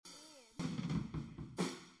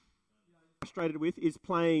frustrated with is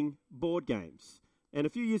playing board games. And a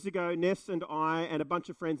few years ago, Ness and I and a bunch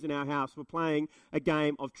of friends in our house were playing a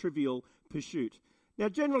game of Trivial Pursuit. Now,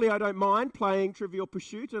 generally, I don't mind playing Trivial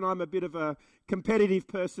Pursuit, and I'm a bit of a competitive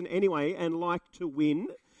person anyway and like to win.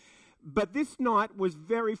 But this night was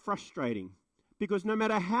very frustrating because no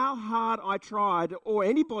matter how hard I tried, or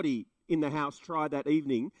anybody in the house tried that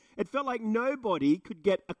evening, it felt like nobody could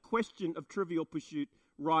get a question of Trivial Pursuit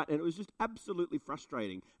right, and it was just absolutely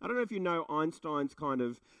frustrating. I don't know if you know Einstein's kind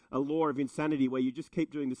of a law of insanity where you just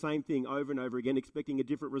keep doing the same thing over and over again, expecting a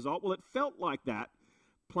different result. Well, it felt like that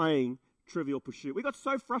playing Trivial Pursuit. We got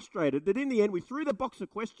so frustrated that in the end we threw the box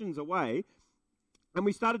of questions away and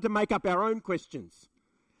we started to make up our own questions.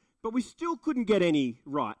 But we still couldn't get any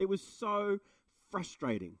right. It was so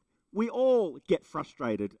frustrating. We all get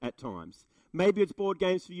frustrated at times. Maybe it's board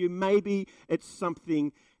games for you. Maybe it's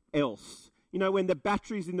something else. You know, when the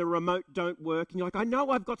batteries in the remote don't work, and you're like, I know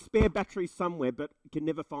I've got spare batteries somewhere, but you can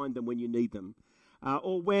never find them when you need them.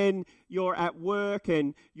 Or when you're at work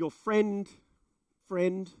and your friend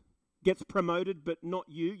gets promoted, but not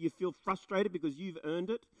you. You feel frustrated because you've earned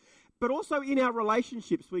it. But also in our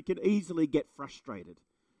relationships, we can easily get frustrated.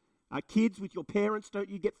 Kids with your parents, don't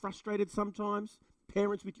you get frustrated sometimes?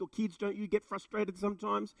 Parents with your kids, don't you get frustrated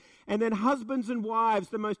sometimes? And then husbands and wives,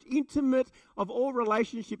 the most intimate of all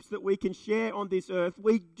relationships that we can share on this earth,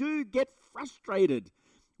 we do get frustrated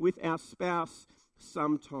with our spouse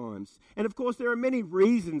sometimes. And of course, there are many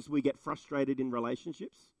reasons we get frustrated in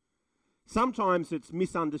relationships. Sometimes it's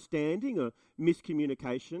misunderstanding or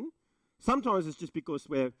miscommunication. Sometimes it's just because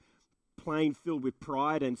we're plain filled with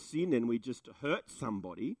pride and sin and we just hurt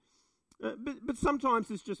somebody. But sometimes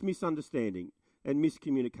it's just misunderstanding and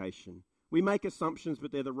miscommunication. We make assumptions,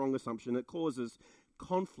 but they're the wrong assumption. It causes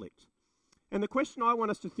conflict. And the question I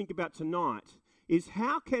want us to think about tonight is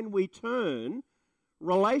how can we turn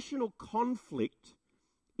relational conflict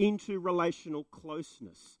into relational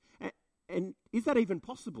closeness? And is that even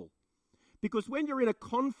possible? Because when you're in a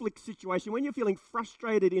conflict situation, when you're feeling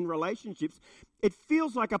frustrated in relationships, it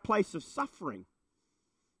feels like a place of suffering.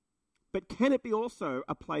 But can it be also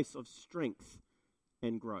a place of strength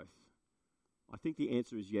and growth? I think the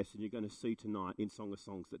answer is yes, and you're going to see tonight in Song of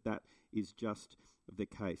Songs that is just the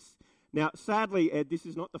case. Now, sadly, Ed, this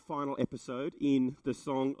is not the final episode in the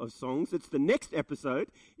Song of Songs. It's the next episode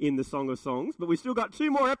in the Song of Songs, but we've still got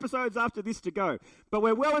 2 more episodes after this to go. But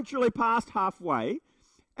we're well and truly past halfway,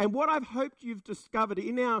 and what I've hoped you've discovered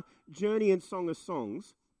in our journey in Song of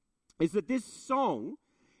Songs is that this song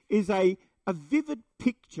is a vivid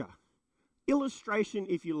picture, illustration,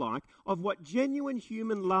 if you like, of what genuine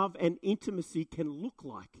human love and intimacy can look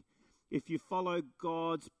like if you follow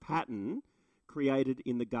God's pattern created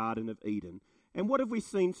in the Garden of Eden. And what have we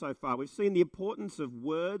seen so far? We've seen the importance of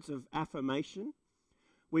words of affirmation.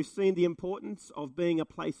 We've seen the importance of being a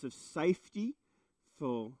place of safety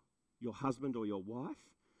for your husband or your wife.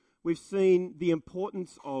 We've seen the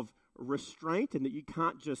importance of restraint and that you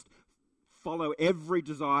can't just follow every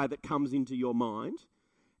desire that comes into your mind.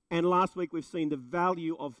 And last week we've seen the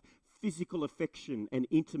value of physical affection and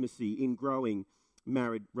intimacy in growing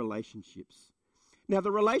married relationships. Now,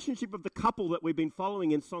 the relationship of the couple that we've been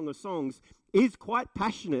following in Song of Songs is quite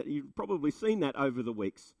passionate. You've probably seen that over the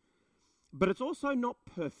weeks. But it's also not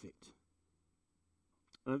perfect.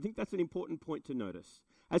 And I think that's an important point to notice.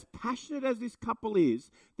 As passionate as this couple is,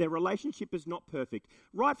 their relationship is not perfect.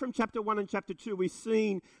 Right from chapter 1 and chapter 2, we've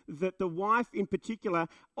seen that the wife in particular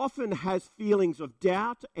often has feelings of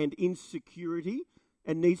doubt and insecurity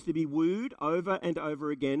and needs to be wooed over and over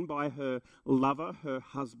again by her lover, her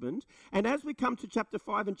husband. And as we come to chapter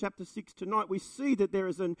 5 and chapter 6 tonight, we see that there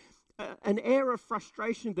is an air of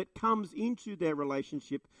frustration that comes into their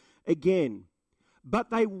relationship again. But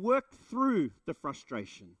they work through the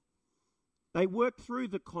frustration. They work through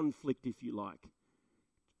the conflict, if you like,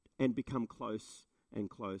 and become close and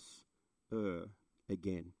closer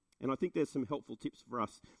again. And I think there's some helpful tips for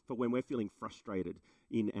us for when we're feeling frustrated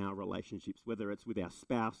in our relationships, whether it's with our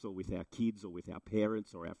spouse or with our kids or with our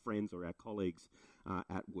parents or our friends or our colleagues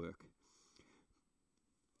at work.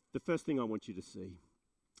 The first thing I want you to see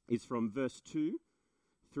is from verse 2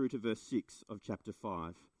 through to verse 6 of chapter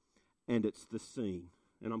 5, and it's the scene,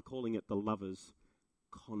 and I'm calling it the lovers'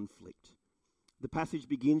 conflict. The passage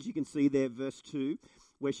begins, you can see there, verse 2,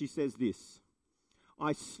 where she says this,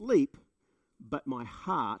 I sleep, but my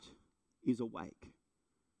heart is awake.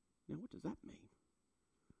 Now, what does that mean?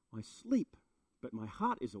 I sleep, but my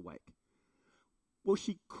heart is awake. Well,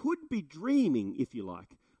 she could be dreaming, if you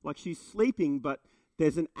like she's sleeping, but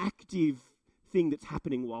there's an active thing that's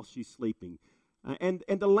happening while she's sleeping. And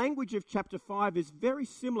the language of chapter 5 is very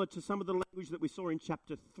similar to some of the language that we saw in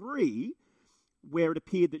chapter 3, where it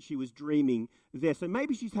appeared that she was dreaming there. So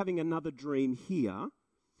maybe she's having another dream here.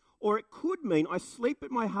 Or it could mean, I sleep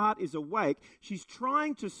but my heart is awake. She's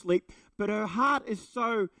trying to sleep, but her heart is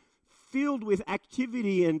so filled with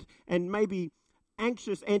activity and maybe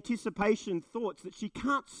anxious anticipation thoughts that she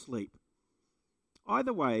can't sleep.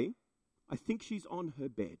 Either way, I think she's on her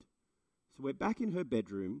bed. So we're back in her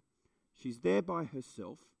bedroom. She's there by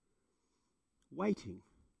herself, waiting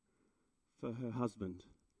for her husband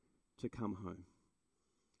to come home.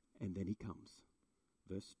 And then he comes.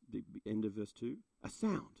 The end of verse 2, a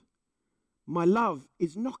sound. My love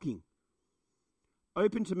is knocking.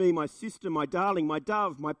 Open to me, my sister, my darling, my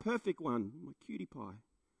dove, my perfect one, my cutie pie.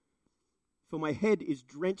 For my head is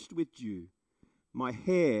drenched with dew, my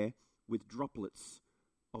hair with droplets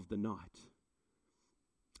of the night.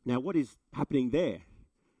 Now, what is happening there?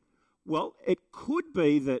 Well, it could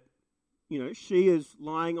be that, she is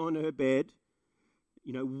lying on her bed,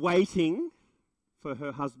 waiting for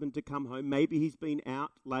her husband to come home. Maybe he's been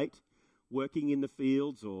out late, working in the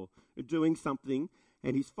fields or doing something,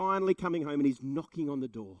 and he's finally coming home and he's knocking on the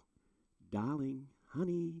door. Darling,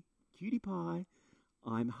 honey, cutie pie,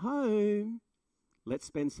 I'm home. Let's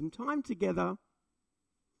spend some time together.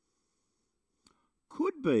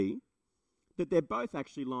 Could be that they're both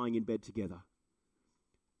actually lying in bed together.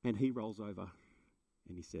 And he rolls over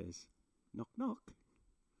and he says, knock, knock.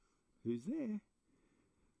 Who's there?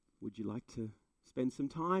 Would you like to spend some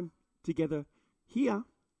time together here?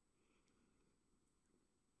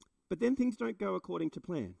 But then things don't go according to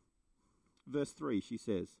plan. Verse 3, she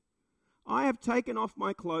says, I have taken off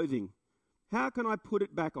my clothing. How can I put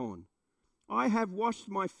it back on? I have washed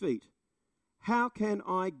my feet. How can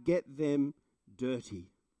I get them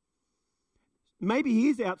dirty? Maybe he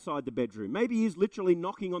is outside the bedroom. Maybe he is literally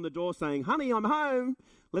knocking on the door saying, honey, I'm home.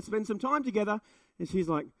 Let's spend some time together. And she's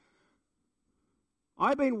like,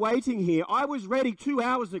 I've been waiting here. I was ready 2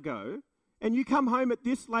 hours ago, and you come home at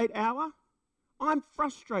this late hour? I'm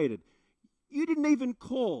frustrated. You didn't even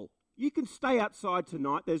call. You can stay outside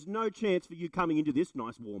tonight. There's no chance for you coming into this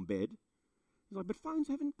nice warm bed. He's like, but phones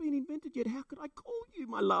haven't been invented yet. How could I call you,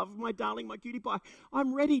 my love, my darling, my cutie pie?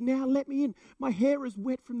 I'm ready now. Let me in. My hair is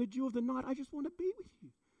wet from the dew of the night. I just want to be with you.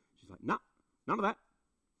 She's like, no, none of that.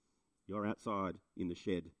 You're outside in the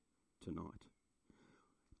shed tonight.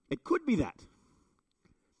 It could be that.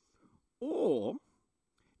 Or,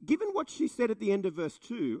 given what she said at the end of verse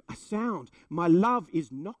 2, a sound, my love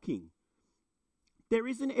is knocking. There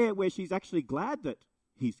is an air where she's actually glad that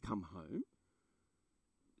he's come home.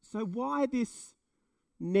 So why this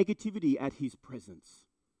negativity at his presence?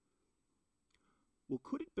 Well,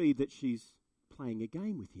 could it be that she's playing a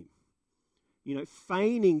game with him?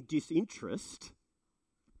 Feigning disinterest,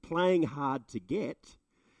 playing hard to get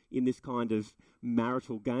in this kind of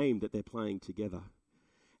marital game that they're playing together.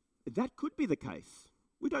 That could be the case.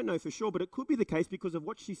 We don't know for sure, but it could be the case because of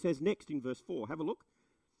what she says next in verse 4. Have a look.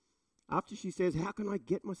 After she says, how can I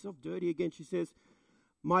get myself dirty again? She says,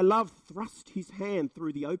 my love thrust his hand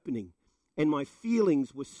through the opening, and my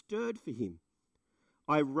feelings were stirred for him.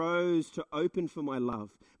 I rose to open for my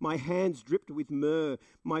love. My hands dripped with myrrh,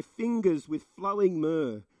 my fingers with flowing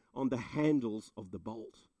myrrh on the handles of the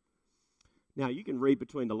bolt. Now, you can read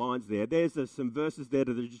between the lines there. There's some verses there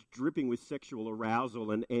that are just dripping with sexual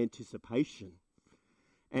arousal and anticipation.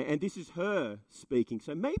 And this is her speaking.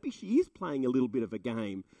 So maybe she is playing a little bit of a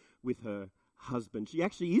game with her husband. She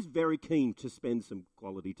actually is very keen to spend some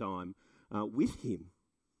quality time with him.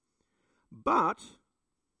 But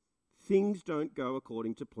things don't go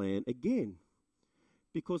according to plan again.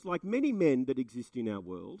 Because like many men that exist in our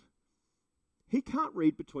world, he can't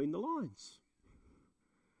read between the lines.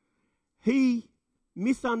 He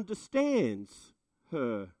misunderstands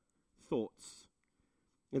her thoughts.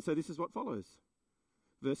 And so this is what follows.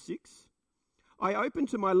 Verse 6, I opened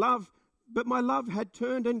to my love, but my love had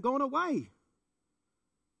turned and gone away.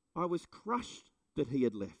 I was crushed that he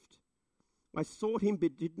had left. I sought him,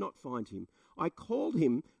 but did not find him. I called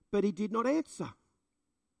him, but he did not answer.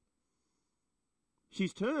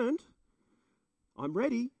 She's turned. I'm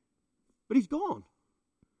ready, but he's gone.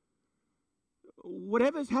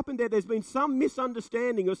 Whatever's happened there, there's been some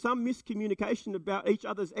misunderstanding or some miscommunication about each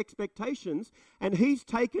other's expectations, and he's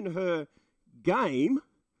taken her game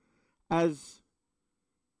as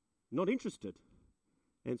not interested.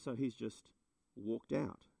 And so he's just walked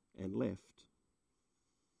out and left.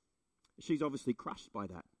 She's obviously crushed by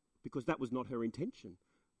that because that was not her intention.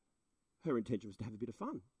 Her intention was to have a bit of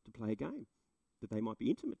fun, to play a game, that they might be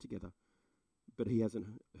intimate together. But he hasn't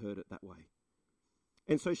heard it that way.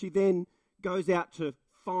 And so she then goes out to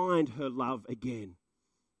find her love again,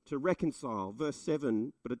 to reconcile. Verse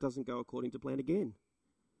 7, but it doesn't go according to plan again.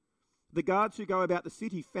 The guards who go about the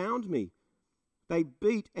city found me. They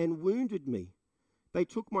beat and wounded me. They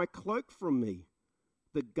took my cloak from me,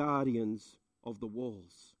 the guardians of the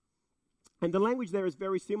walls. And the language there is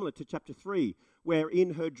very similar to chapter 3, where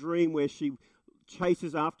in her dream where she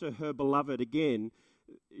chases after her beloved again,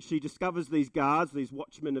 she discovers these guards, these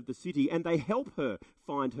watchmen of the city, and they help her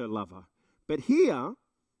find her lover. But here,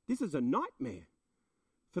 this is a nightmare.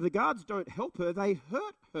 For the guards don't help her, they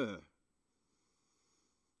hurt her.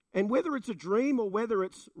 And whether it's a dream or whether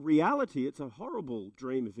it's reality, it's a horrible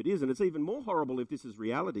dream if it is, and it's even more horrible if this is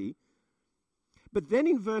reality. But then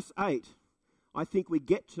in verse 8, I think we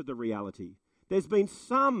get to the reality. There's been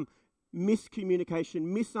some miscommunication,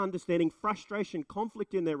 misunderstanding, frustration,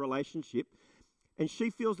 conflict in their relationship, and she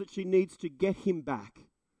feels that she needs to get him back.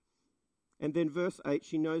 And then verse 8,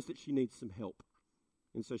 she knows that she needs some help.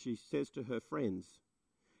 And so she says to her friends,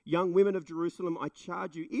 "Young women of Jerusalem, I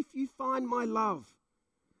charge you, if you find my love,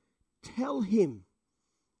 tell him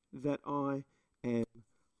that I am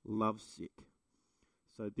lovesick."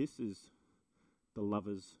 So this is the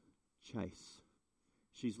lover's chase.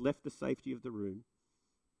 She's left the safety of the room.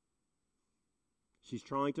 She's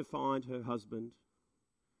trying to find her husband.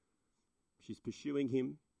 She's pursuing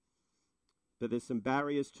him. But there's some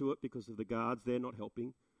barriers to it because of the guards. They're not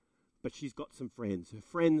helping. But she's got some friends. Her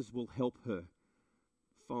friends will help her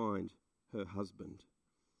find her husband.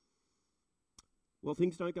 Well,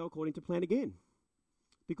 things don't go according to plan again,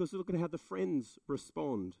 because look at how the friends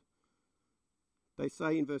respond. They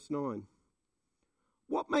say in verse 9,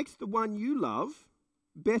 "What makes the one you love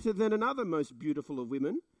better than another most beautiful of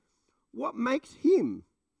women? What makes him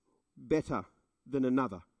better than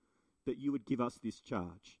another, that you would give us this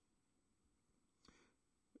charge?"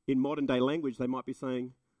 In modern day language, they might be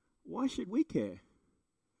saying, "Why should we care?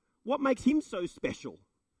 What makes him so special?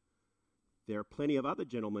 There are plenty of other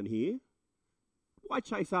gentlemen here. Why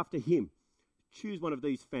chase after him? Choose one of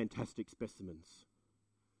these fantastic specimens.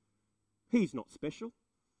 He's not special.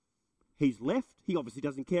 He's left. He obviously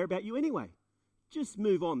doesn't care about you anyway. Just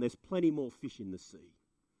move on. There's plenty more fish in the sea."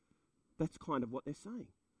 That's kind of what they're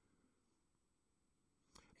saying.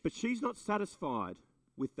 But she's not satisfied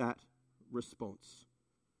with that response.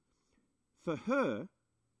 For her,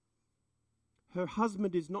 her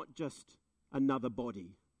husband is not just another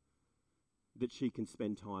body that she can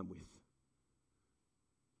spend time with.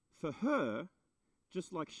 For her,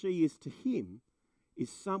 just like she is to him,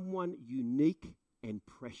 is someone unique and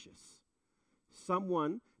precious.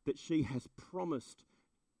 Someone that she has promised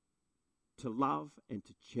to love and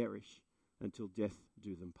to cherish until death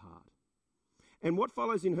do them part. And what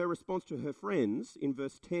follows in her response to her friends in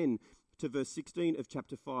verse 10 to verse 16 of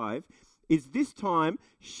chapter 5 is this time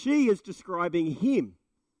she is describing him.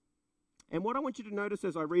 And what I want you to notice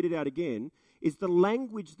as I read it out again is the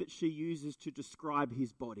language that she uses to describe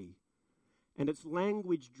his body. And it's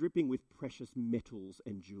language dripping with precious metals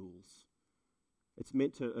and jewels. It's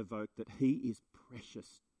meant to evoke that he is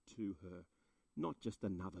precious to her, not just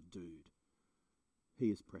another dude. He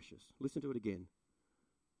is precious. Listen to it again.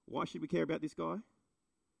 Why should we care about this guy?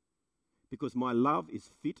 Because my love is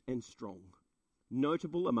fit and strong,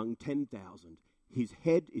 notable among 10,000. His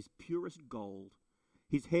head is purest gold.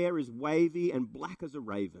 His hair is wavy and black as a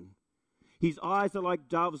raven. His eyes are like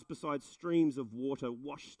doves beside streams of water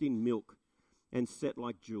washed in milk and set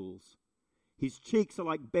like jewels. His cheeks are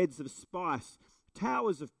like beds of spice,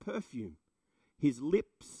 towers of perfume. His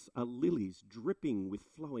lips are lilies dripping with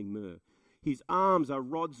flowing myrrh. His arms are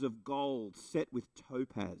rods of gold set with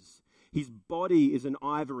topaz. His body is an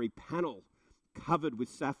ivory panel covered with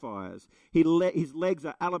sapphires. His legs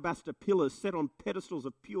are alabaster pillars set on pedestals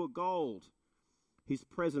of pure gold. His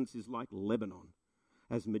presence is like Lebanon,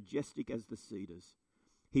 as majestic as the cedars.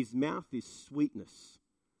 His mouth is sweetness.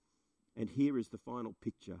 And here is the final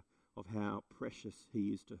picture of how precious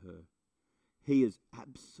he is to her. He is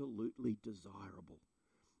absolutely desirable.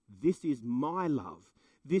 This is my love.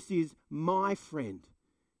 This is my friend,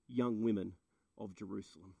 young women of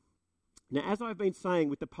Jerusalem. Now, as I've been saying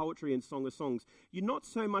with the poetry and Song of Songs, you're not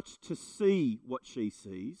so much to see what she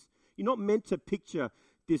sees. You're not meant to picture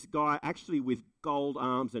this guy actually with gold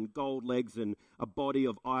arms and gold legs and a body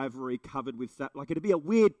of ivory covered with sap. Like, it'd be a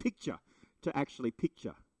weird picture to actually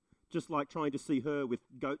picture. Just like trying to see her with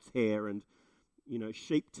goat's hair and,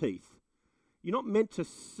 sheep teeth. You're not meant to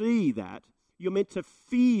see that. You're meant to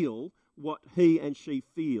feel what he and she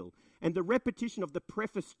feel. And the repetition of the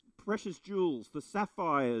precious jewels, the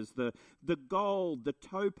sapphires, the gold, the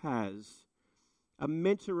topaz, are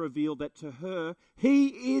meant to reveal that to her,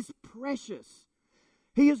 he is precious.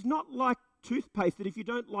 He is not like toothpaste that if you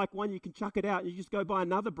don't like one, you can chuck it out and you just go buy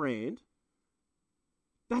another brand.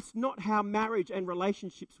 That's not how marriage and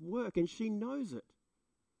relationships work, and she knows it.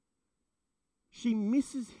 She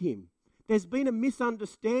misses him. There's been a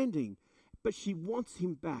misunderstanding, but she wants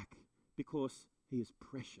him back because he is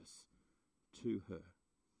precious to her.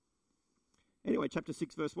 Anyway, chapter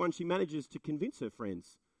 6, verse 1, she manages to convince her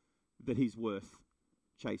friends that he's worth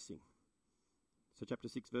chasing. So chapter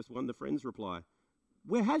 6, verse 1, the friends reply,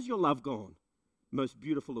 "Where has your love gone, most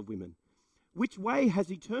beautiful of women? Which way has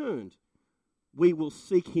he turned? We will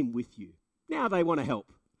seek him with you." Now they want to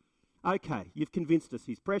help. Okay, you've convinced us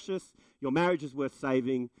he's precious, your marriage is worth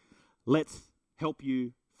saving, let's help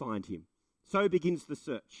you find him. So begins the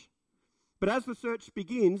search. But as the search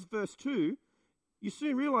begins, verse 2, you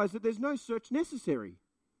soon realise that there's no search necessary.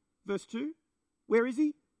 Verse 2, where is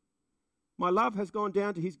he? "My love has gone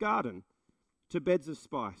down to his garden, to beds of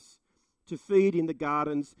spice, to feed in the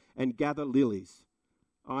gardens and gather lilies.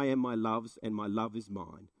 I am my love's and my love is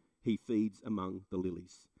mine. He feeds among the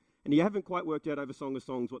lilies." And you haven't quite worked out over Song of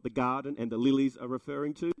Songs what the garden and the lilies are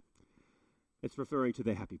referring to. It's referring to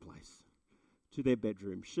their happy place, to their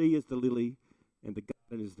bedroom. She is the lily and the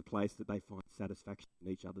garden is the place that they find satisfaction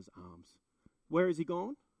in each other's arms. Where has he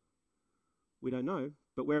gone? We don't know.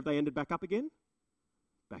 But where have they ended back up again?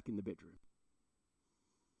 Back in the bedroom.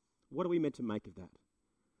 What are we meant to make of that?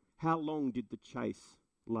 How long did the chase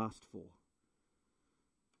last for?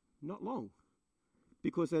 Not long.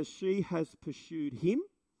 Because as she has pursued him,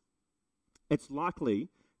 it's likely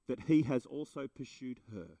that he has also pursued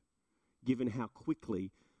her, given how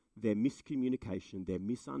quickly their miscommunication, their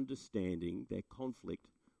misunderstanding, their conflict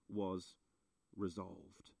was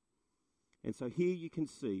resolved. And so here you can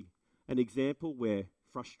see an example where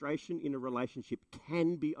frustration in a relationship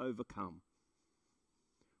can be overcome,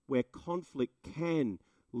 where conflict can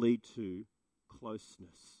lead to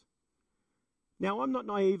closeness. Now, I'm not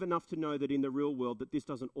naive enough to know that in the real world that this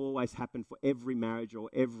doesn't always happen for every marriage or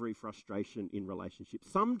every frustration in relationships.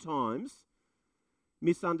 Sometimes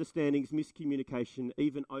misunderstandings, miscommunication,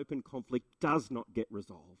 even open conflict does not get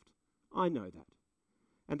resolved. I know that.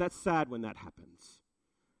 And that's sad when that happens.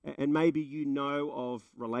 And maybe you know of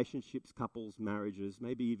relationships, couples, marriages,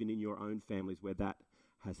 maybe even in your own families where that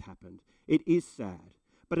has happened. It is sad,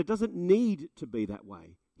 but it doesn't need to be that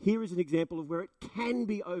way. Here is an example of where it can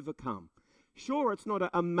be overcome. Sure, it's not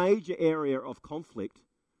a major area of conflict,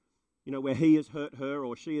 where he has hurt her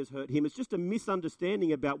or she has hurt him. It's just a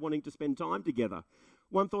misunderstanding about wanting to spend time together.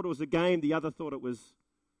 One thought it was a game, the other thought it was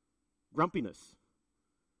grumpiness.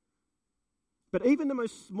 But even the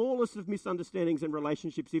most smallest of misunderstandings in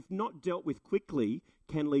relationships, if not dealt with quickly,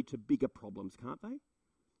 can lead to bigger problems, can't they?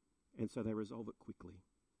 And so they resolve it quickly.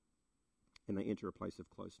 And they enter a place of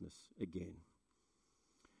closeness again.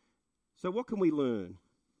 So what can we learn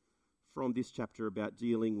from this chapter about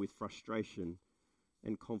dealing with frustration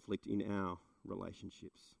and conflict in our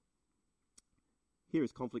relationships? Here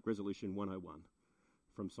is Conflict Resolution 101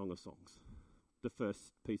 from Song of Songs. The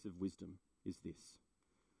first piece of wisdom is this: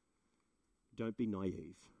 don't be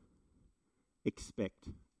naive. Expect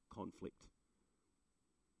conflict.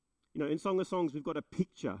 In Song of Songs, we've got a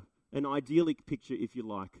picture, an idyllic picture, if you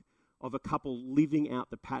like, of a couple living out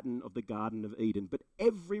the pattern of the Garden of Eden. But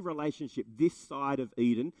every relationship this side of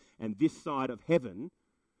Eden and this side of heaven,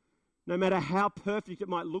 no matter how perfect it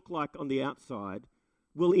might look like on the outside,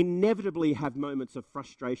 will inevitably have moments of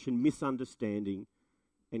frustration, misunderstanding,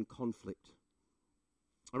 and conflict.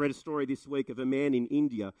 I read a story this week of a man in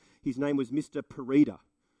India. His name was Mr. Parida,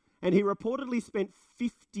 and he reportedly spent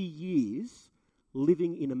 50 years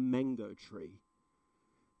living in a mango tree.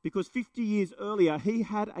 Because 50 years earlier, he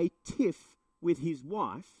had a tiff with his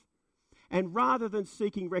wife, and rather than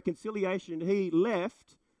seeking reconciliation, he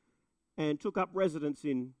left and took up residence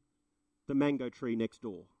in the mango tree next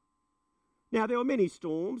door. Now, there were many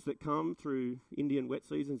storms that come through Indian wet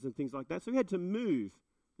seasons and things like that, so he had to move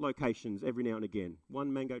locations every now and again,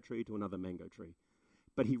 one mango tree to another mango tree.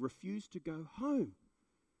 But he refused to go home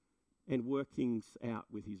and work things out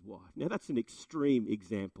with his wife. Now, that's an extreme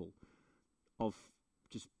example of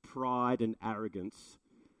just pride and arrogance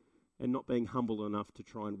and not being humble enough to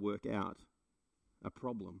try and work out a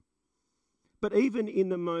problem. But even in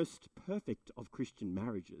the most perfect of Christian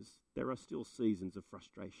marriages, there are still seasons of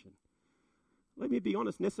frustration. Let me be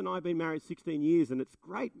honest, Ness and I have been married 16 years, and it's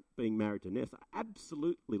great being married to Ness. I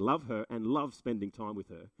absolutely love her and love spending time with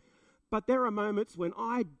her. But there are moments when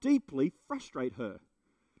I deeply frustrate her.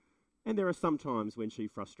 And there are some times when she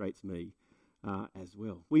frustrates me as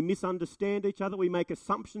well. We misunderstand each other. We make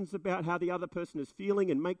assumptions about how the other person is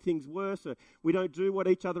feeling and make things worse. We don't do what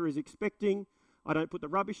each other is expecting. I don't put the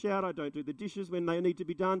rubbish out. I don't do the dishes when they need to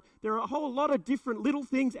be done. There are a whole lot of different little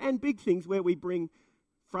things and big things where we bring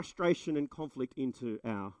frustration and conflict into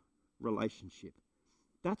our relationship.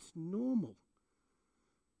 That's normal.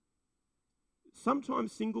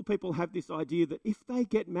 Sometimes single people have this idea that if they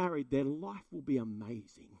get married, their life will be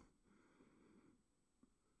amazing.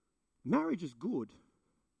 Marriage is good,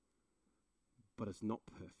 but it's not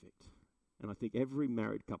perfect. And I think every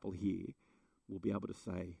married couple here will be able to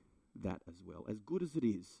say that as well. As good as it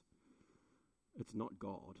is, it's not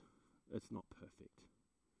God. It's not perfect.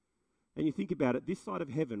 And you think about it, this side of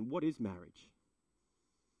heaven, what is marriage?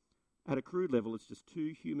 At a crude level, it's just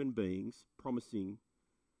two human beings promising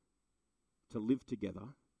to live together,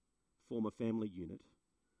 form a family unit,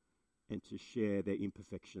 and to share their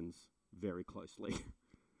imperfections very closely.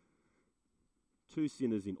 Two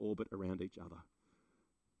sinners in orbit around each other.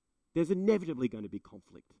 There's inevitably going to be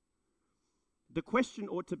conflict. The question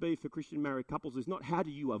ought to be for Christian married couples is not how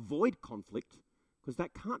do you avoid conflict, because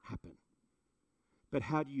that can't happen, but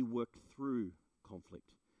how do you work through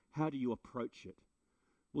conflict? How do you approach it?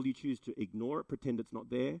 Will you choose to ignore it, pretend it's not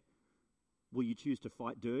there? Will you choose to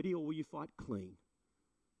fight dirty, or will you fight clean?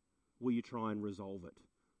 Will you try and resolve it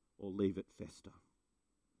or leave it fester?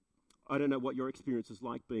 I don't know what your experience is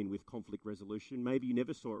like being with conflict resolution. Maybe you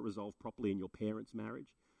never saw it resolved properly in your parents' marriage.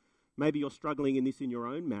 Maybe you're struggling in this in your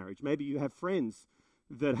own marriage. Maybe you have friends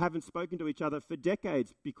that haven't spoken to each other for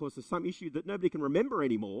decades because of some issue that nobody can remember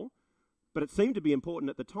anymore, but it seemed to be important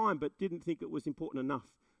at the time, but didn't think it was important enough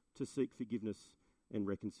to seek forgiveness and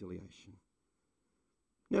reconciliation.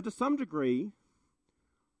 Now, to some degree,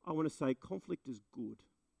 I want to say conflict is good,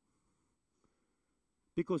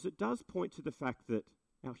 because it does point to the fact that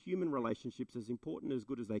our human relationships, as important as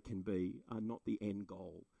good as they can be, are not the end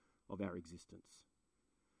goal of our existence.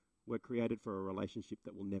 We're created for a relationship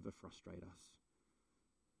that will never frustrate us,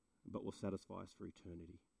 but will satisfy us for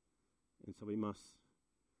eternity. And so we must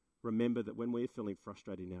remember that when we're feeling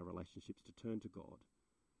frustrated in our relationships, to turn to God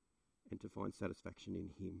and to find satisfaction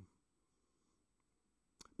in Him.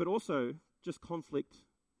 But also, just conflict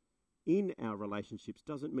in our relationships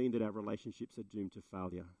doesn't mean that our relationships are doomed to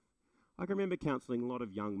failure. I can remember counselling a lot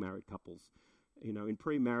of young married couples. You know, in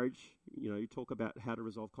pre-marriage, you talk about how to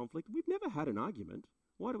resolve conflict. We've never had an argument.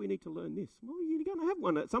 Why do we need to learn this? Well, you're going to have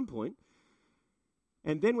one at some point.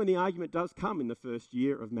 And then when the argument does come in the first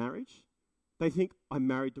year of marriage, they think, I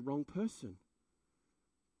married the wrong person.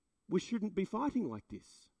 We shouldn't be fighting like this.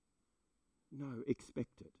 No,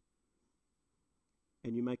 expect it.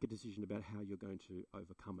 And you make a decision about how you're going to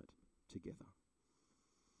overcome it together.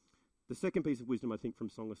 The second piece of wisdom, I think, from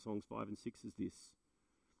Song of Songs 5 and 6 is this.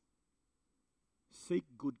 Seek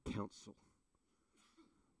good counsel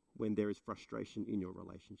when there is frustration in your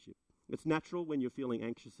relationship. It's natural when you're feeling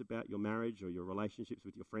anxious about your marriage or your relationships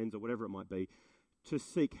with your friends or whatever it might be, to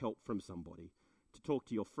seek help from somebody, to talk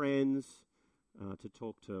to your friends, to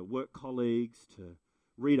talk to work colleagues, to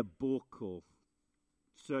read a book or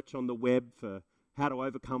search on the web for how to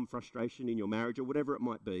overcome frustration in your marriage or whatever it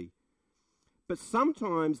might be. But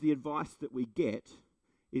sometimes the advice that we get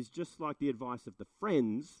is just like the advice of the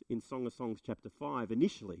friends in Song of Songs chapter 5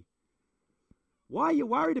 initially. Why are you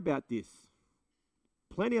worried about this?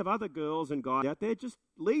 Plenty of other girls and guys out there, just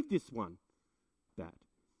leave this one. That.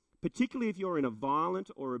 Particularly if you're in a violent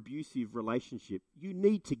or abusive relationship, you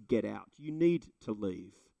need to get out. You need to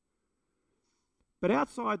leave. But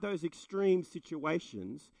outside those extreme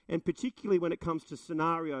situations, and particularly when it comes to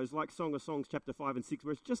scenarios like Song of Songs chapter 5 and 6,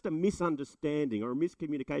 where it's just a misunderstanding or a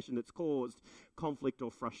miscommunication that's caused conflict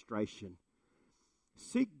or frustration,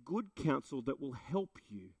 seek good counsel that will help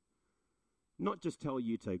you, not just tell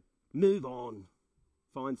you to move on,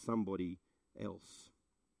 find somebody else.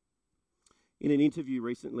 In an interview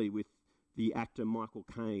recently with the actor Michael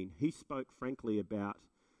Caine, he spoke frankly about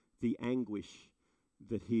the anguish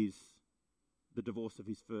that the divorce of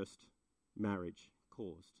his first marriage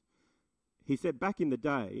caused. He said back in the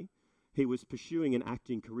day, he was pursuing an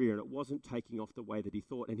acting career and it wasn't taking off the way that he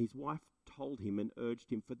thought. And his wife told him and urged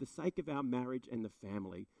him, for the sake of our marriage and the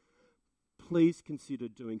family, please consider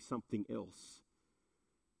doing something else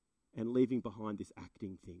and leaving behind this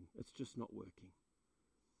acting thing. It's just not working.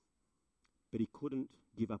 But he couldn't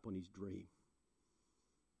give up on his dream.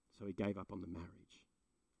 So he gave up on the marriage.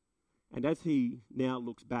 And as he now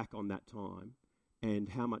looks back on that time and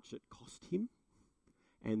how much it cost him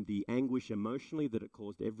and the anguish emotionally that it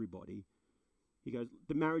caused everybody, he goes,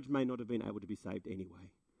 the marriage may not have been able to be saved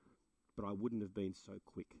anyway, but I wouldn't have been so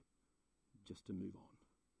quick just to move on.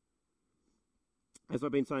 As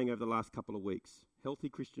I've been saying over the last couple of weeks, healthy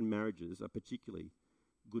Christian marriages are particularly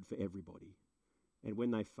good for everybody. And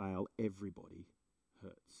when they fail, everybody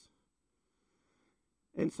hurts.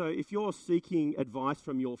 And so if you're seeking advice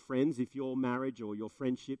from your friends, if your marriage or your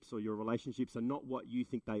friendships or your relationships are not what you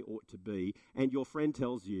think they ought to be, and your friend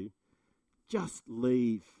tells you, just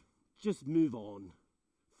leave, just move on,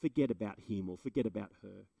 forget about him or forget about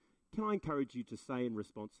her, can I encourage you to say in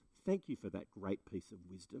response, thank you for that great piece of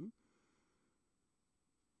wisdom.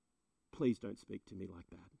 Please don't speak to me like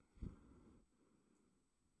that.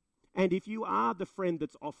 And if you are the friend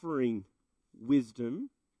that's offering wisdom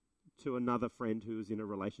to another friend who is in a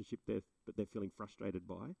relationship that they're feeling frustrated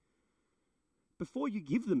by, before you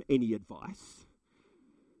give them any advice,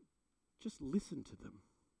 just listen to them.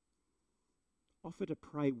 Offer to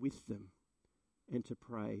pray with them and to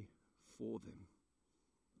pray for them.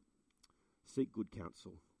 Seek good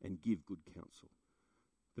counsel and give good counsel.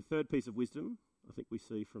 The third piece of wisdom I think we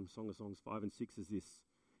see from Song of Songs 5 and 6 is this.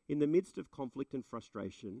 In the midst of conflict and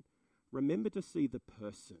frustration, remember to see the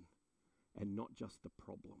person and not just the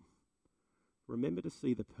problem. Remember to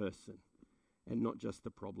see the person and not just the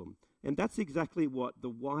problem. And that's exactly what the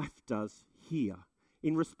wife does here.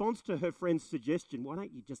 In response to her friend's suggestion, why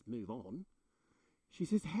don't you just move on? She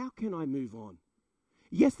says, how can I move on?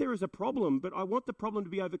 Yes, there is a problem, but I want the problem to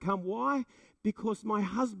be overcome. Why? Because my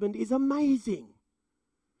husband is amazing.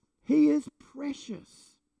 He is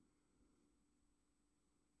precious.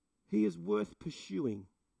 He is worth pursuing.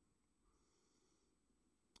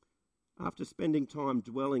 After spending time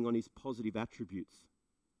dwelling on his positive attributes,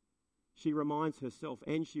 she reminds herself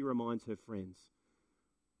and she reminds her friends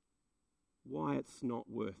why it's not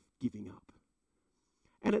worth giving up.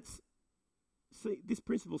 And this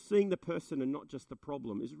principle, seeing the person and not just the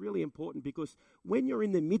problem, is really important because when you're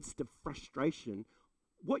in the midst of frustration,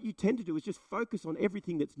 what you tend to do is just focus on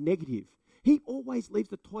everything that's negative. He always leaves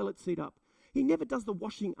the toilet seat up. He never does the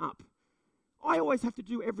washing up. I always have to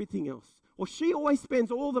do everything else. Or she always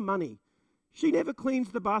spends all the money. She never cleans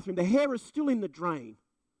the bathroom. The hair is still in the drain.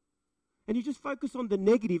 And you just focus on the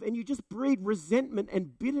negative and you just breed resentment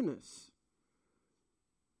and bitterness.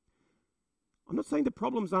 I'm not saying the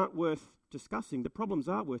problems aren't worth discussing. The problems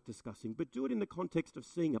are worth discussing, but do it in the context of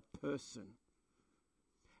seeing a person.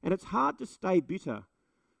 And it's hard to stay bitter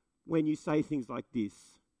when you say things like this.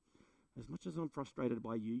 As much as I'm frustrated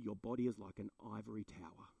by you, your body is like an ivory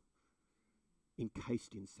tower,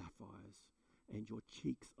 encased in sapphires, and your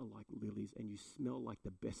cheeks are like lilies, and you smell like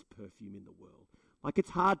the best perfume in the world. Like,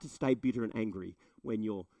 it's hard to stay bitter and angry when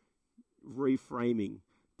you're reframing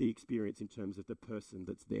the experience in terms of the person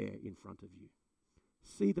that's there in front of you.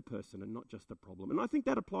 See the person and not just the problem. And I think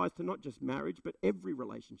that applies to not just marriage, but every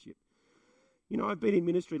relationship. You know, I've been in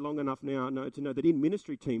ministry long enough now to know that in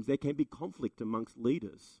ministry teams there can be conflict amongst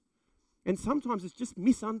leaders. And sometimes it's just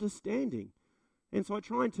misunderstanding. And so I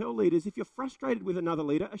try and tell leaders, if you're frustrated with another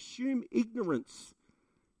leader, assume ignorance,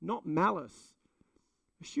 not malice.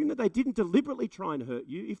 Assume that they didn't deliberately try and hurt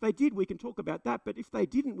you. If they did, we can talk about that. But if they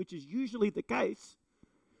didn't, which is usually the case,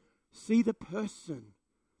 see the person.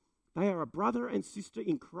 They are a brother and sister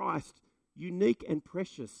in Christ, unique and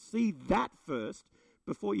precious. See that first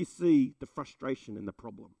before you see the frustration and the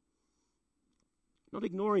problem. Not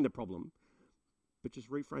ignoring the problem, but just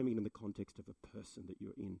reframing it in the context of a person that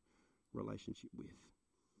you're in relationship with.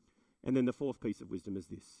 And then the fourth piece of wisdom is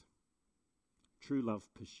this. True love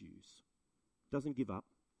pursues. Doesn't give up.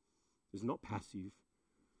 Is not passive,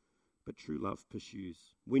 but true love pursues.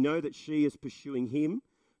 We know that she is pursuing him,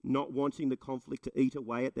 not wanting the conflict to eat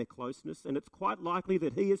away at their closeness, and it's quite likely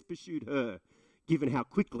that he has pursued her, given how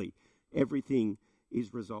quickly everything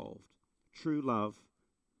is resolved. True love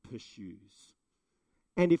pursues.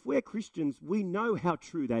 And if we're Christians, we know how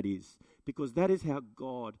true that is, because that is how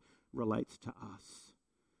God relates to us.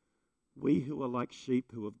 We who are like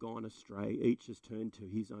sheep who have gone astray, each has turned to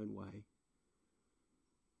his own way.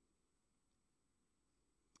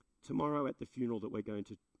 Tomorrow at the funeral that we're going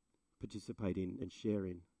to participate in and share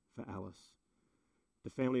in for Alice,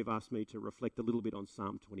 the family have asked me to reflect a little bit on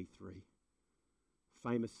Psalm 23.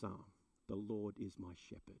 Famous psalm, the Lord is my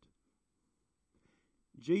shepherd.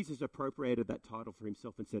 Jesus appropriated that title for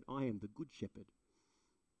himself and said, I am the good shepherd.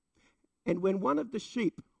 And when one of the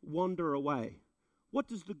sheep wander away, what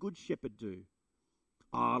does the good shepherd do?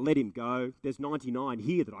 Let him go. There's 99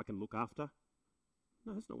 here that I can look after.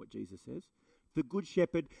 No, that's not what Jesus says. The good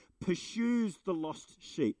shepherd pursues the lost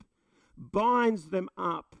sheep, binds them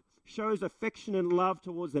up, shows affection and love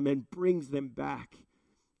towards them, and brings them back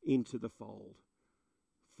into the fold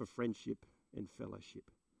for friendship and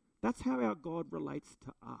fellowship. That's how our God relates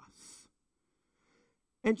to us.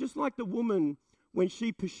 And just like the woman, when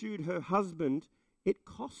she pursued her husband, it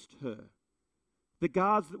cost her. The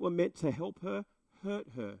guards that were meant to help her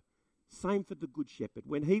hurt her. Same for the good shepherd.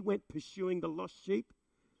 When he went pursuing the lost sheep,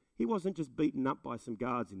 He wasn't just beaten up by some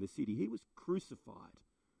guards in the city, he was crucified.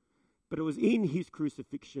 But it was in his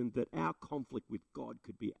crucifixion that our conflict with God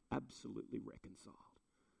could be absolutely reconciled.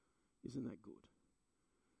 Isn't that good?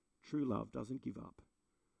 True love doesn't give up.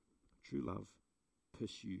 True love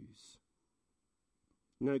pursues.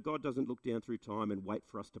 You know, God doesn't look down through time and wait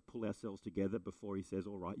for us to pull ourselves together before he says,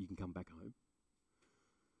 all right, you can come back home.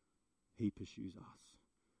 He pursues us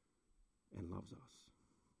and loves us.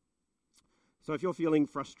 So if you're feeling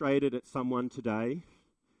frustrated at someone today,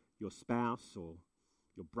 your spouse or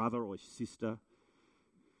your brother or sister,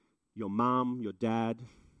 your mum, your dad,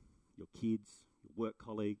 your kids, your work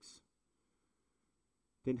colleagues,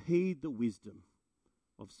 then heed the wisdom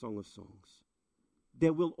of Song of Songs.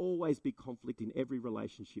 There will always be conflict in every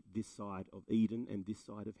relationship this side of Eden and this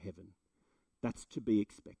side of heaven. That's to be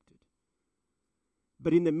expected.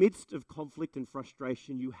 But in the midst of conflict and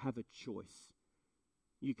frustration, you have a choice.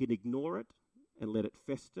 You can ignore it and let it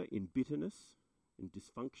fester in bitterness and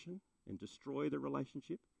dysfunction and destroy the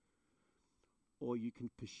relationship, or you can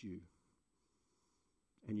pursue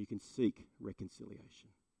and you can seek reconciliation.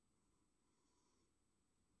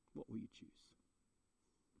 What will you choose?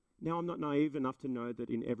 Now, I'm not naive enough to know that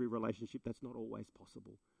in every relationship that's not always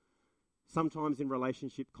possible. Sometimes in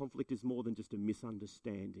relationship, conflict is more than just a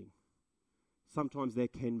misunderstanding. Sometimes there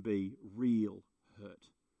can be real hurt,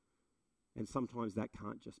 and sometimes that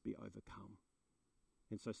can't just be overcome.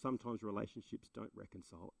 And so sometimes relationships don't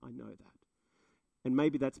reconcile. I know that. And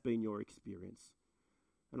maybe that's been your experience.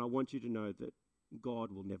 And I want you to know that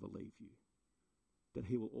God will never leave you, that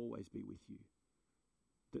he will always be with you,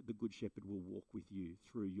 that the Good Shepherd will walk with you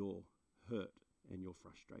through your hurt and your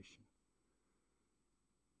frustration.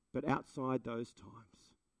 But outside those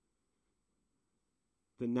times,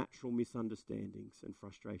 the natural misunderstandings and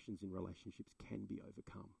frustrations in relationships can be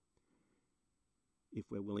overcome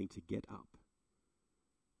if we're willing to get up,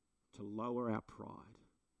 to lower our pride,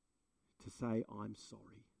 to say, I'm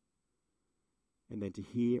sorry, and then to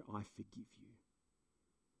hear, I forgive you.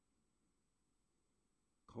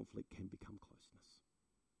 Conflict can become closeness.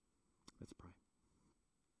 Let's pray.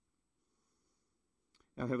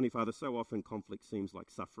 Our Heavenly Father, so often conflict seems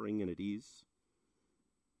like suffering, and it is.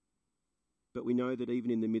 But we know that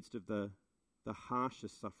even in the midst of the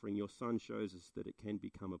harshest suffering, your Son shows us that it can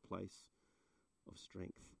become a place of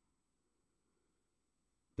strength.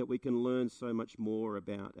 That we can learn so much more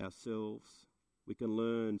about ourselves. We can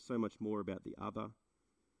learn so much more about the other.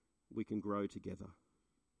 We can grow together.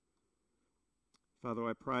 Father,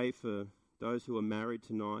 I pray for those who are married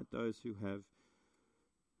tonight, those who have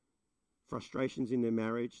frustrations in their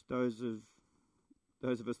marriage, those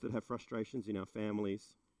of us that have frustrations in our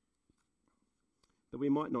families, that we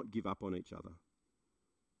might not give up on each other,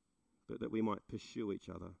 but that we might pursue each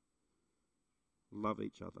other, love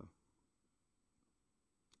each other,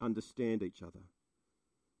 understand each other,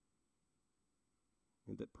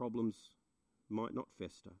 and that problems might not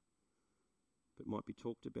fester, but might be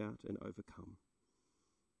talked about and overcome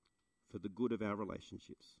for the good of our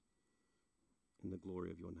relationships and the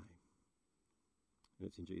glory of your name. And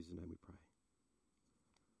it's in Jesus' name we pray.